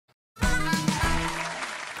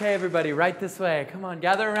Okay, everybody, right this way. Come on,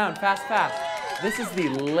 gather around, fast, fast. This is the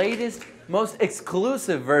latest, most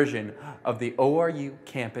exclusive version of the ORU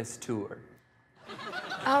campus tour.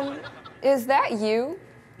 Is that you?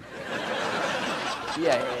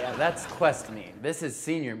 Yeah, that's Quest me. This is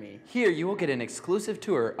Senior me. Here, you will get an exclusive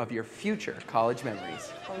tour of your future college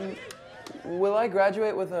memories. Will I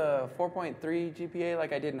graduate with a 4.3 GPA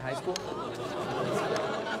like I did in high school?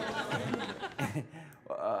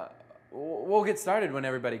 We'll get started when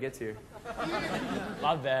everybody gets here.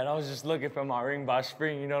 My bad, I was just looking for my ring by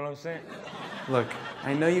spring, you know what I'm saying? Look,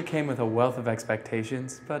 I know you came with a wealth of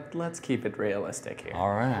expectations, but let's keep it realistic here.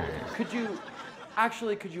 All right. Could you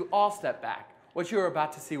all step back? What you're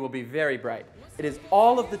about to see will be very bright. It is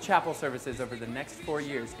all of the chapel services over the next 4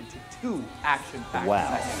 years into 2 action-packed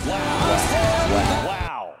sessions.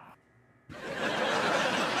 Wow.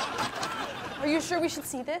 Are you sure we should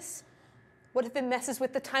see this? What if it messes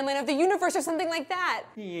with the timeline of the universe or something like that?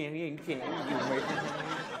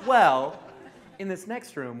 Well, in this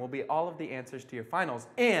next room will be all of the answers to your finals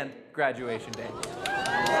and graduation day.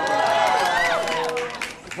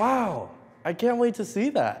 Wow, I can't wait to see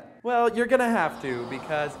that. Well, you're gonna have to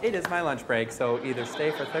because it is my lunch break, so either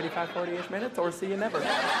stay for 35, 40-ish minutes or see you never.